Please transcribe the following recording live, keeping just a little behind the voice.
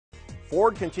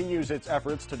Ford continues its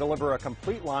efforts to deliver a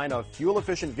complete line of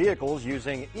fuel-efficient vehicles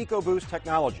using EcoBoost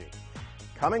technology.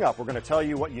 Coming up, we're going to tell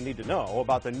you what you need to know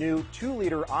about the new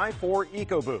 2-liter I-4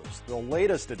 EcoBoost, the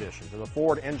latest addition to the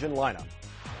Ford engine lineup.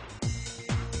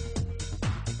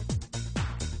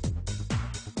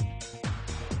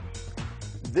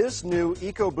 This new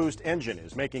EcoBoost engine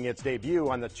is making its debut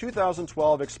on the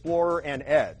 2012 Explorer and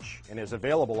Edge and is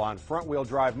available on front-wheel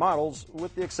drive models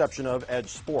with the exception of Edge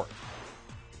Sport.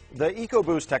 The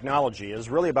EcoBoost technology is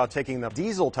really about taking the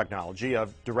diesel technology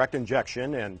of direct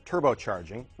injection and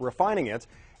turbocharging, refining it,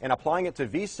 and applying it to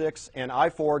V6 and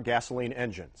I-4 gasoline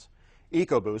engines.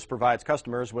 EcoBoost provides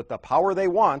customers with the power they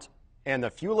want and the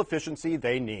fuel efficiency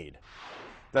they need.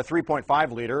 The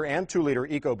 3.5-liter and 2-liter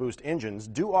EcoBoost engines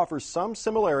do offer some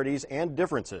similarities and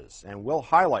differences, and we'll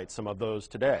highlight some of those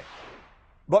today.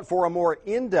 But for a more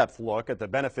in-depth look at the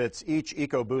benefits each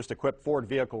EcoBoost-equipped Ford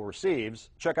vehicle receives,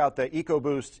 check out the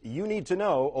EcoBoost You Need to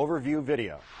Know overview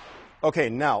video. Okay,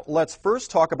 now let's first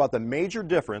talk about the major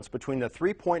difference between the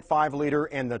 3.5-liter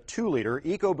and the 2-liter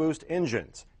EcoBoost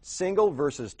engines, single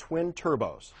versus twin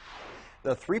turbos.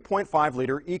 The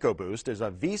 3.5-liter EcoBoost is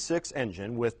a V6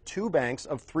 engine with 2 banks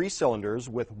of 3 cylinders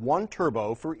with 1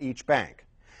 turbo for each bank.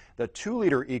 The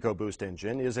 2-liter EcoBoost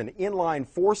engine is an inline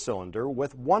 4-cylinder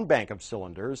with 1 bank of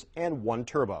cylinders and 1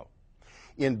 turbo.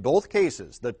 In both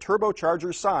cases, the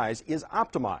turbocharger size is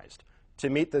optimized to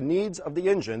meet the needs of the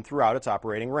engine throughout its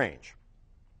operating range.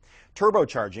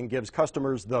 Turbocharging gives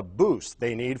customers the boost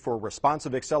they need for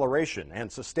responsive acceleration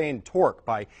and sustained torque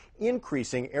by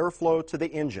increasing airflow to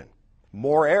the engine.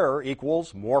 More air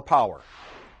equals more power.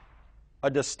 A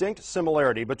distinct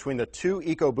similarity between the 2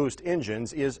 EcoBoost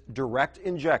engines is direct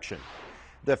injection.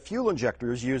 The fuel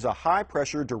injectors use a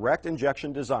high-pressure direct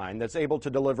injection design that's able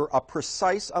to deliver a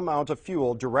precise amount of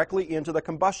fuel directly into the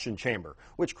combustion chamber,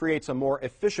 which creates a more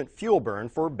efficient fuel burn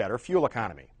for better fuel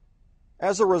economy.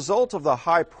 As a result of the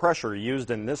high pressure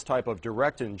used in this type of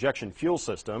direct injection fuel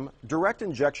system, direct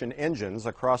injection engines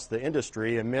across the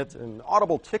industry emit an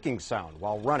audible ticking sound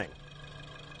while running.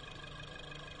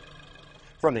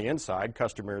 From the inside,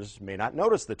 customers may not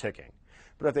notice the ticking,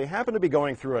 but if they happen to be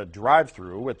going through a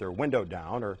drive-through with their window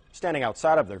down or standing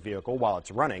outside of their vehicle while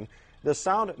it's running, the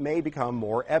sound may become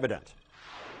more evident.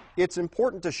 It's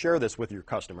important to share this with your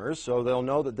customers so they'll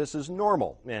know that this is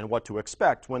normal and what to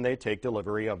expect when they take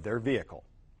delivery of their vehicle.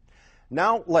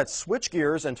 Now let's switch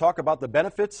gears and talk about the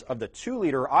benefits of the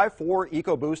 2-liter I-4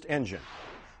 EcoBoost engine.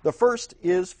 The first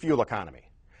is fuel economy.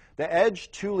 The Edge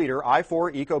 2-liter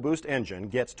I-4 EcoBoost engine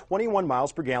gets 21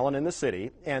 miles per gallon in the city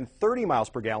and 30 miles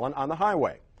per gallon on the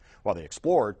highway, while the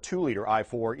Explorer 2-liter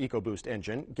I-4 EcoBoost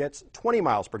engine gets 20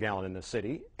 miles per gallon in the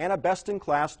city and a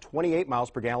best-in-class 28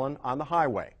 miles per gallon on the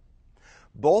highway.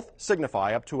 Both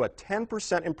signify up to a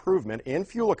 10% improvement in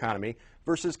fuel economy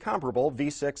versus comparable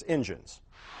V6 engines.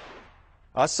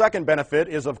 A second benefit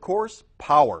is, of course,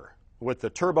 power. With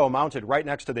the turbo mounted right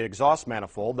next to the exhaust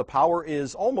manifold, the power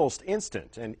is almost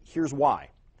instant, and here's why.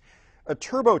 A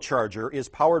turbocharger is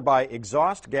powered by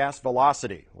exhaust gas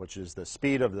velocity, which is the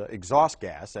speed of the exhaust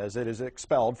gas as it is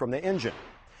expelled from the engine.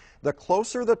 The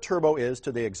closer the turbo is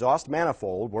to the exhaust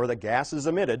manifold where the gas is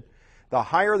emitted, the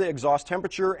higher the exhaust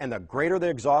temperature and the greater the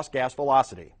exhaust gas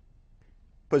velocity.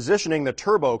 Positioning the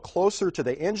turbo closer to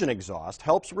the engine exhaust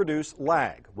helps reduce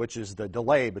lag, which is the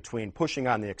delay between pushing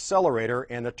on the accelerator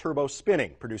and the turbo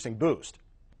spinning, producing boost.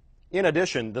 In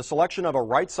addition, the selection of a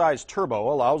right-sized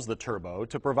turbo allows the turbo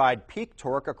to provide peak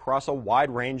torque across a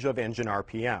wide range of engine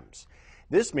RPMs.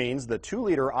 This means the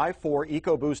 2-liter I-4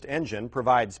 EcoBoost engine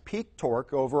provides peak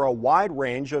torque over a wide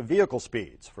range of vehicle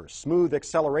speeds for smooth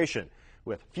acceleration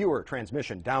with fewer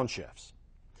transmission downshifts.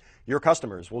 Your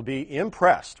customers will be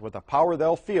impressed with the power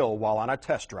they'll feel while on a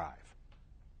test drive.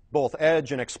 Both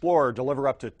Edge and Explorer deliver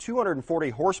up to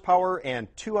 240 horsepower and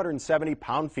 270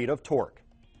 pound-feet of torque.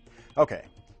 Okay,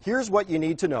 here's what you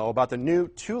need to know about the new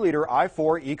 2-liter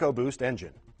I-4 EcoBoost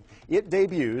engine. It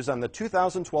debuts on the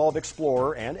 2012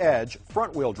 Explorer and Edge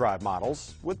front-wheel drive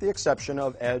models, with the exception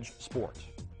of Edge Sport.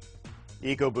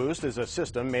 EcoBoost is a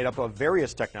system made up of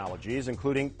various technologies,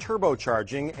 including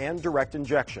turbocharging and direct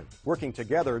injection, working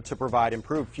together to provide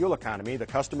improved fuel economy the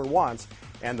customer wants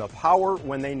and the power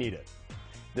when they need it.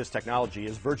 This technology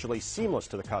is virtually seamless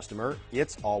to the customer.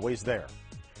 It's always there.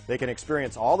 They can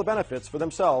experience all the benefits for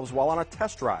themselves while on a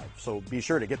test drive, so be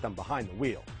sure to get them behind the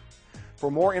wheel.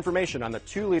 For more information on the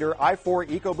 2-liter I-4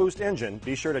 EcoBoost engine,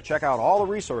 be sure to check out all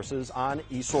the resources on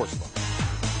eSourcebook.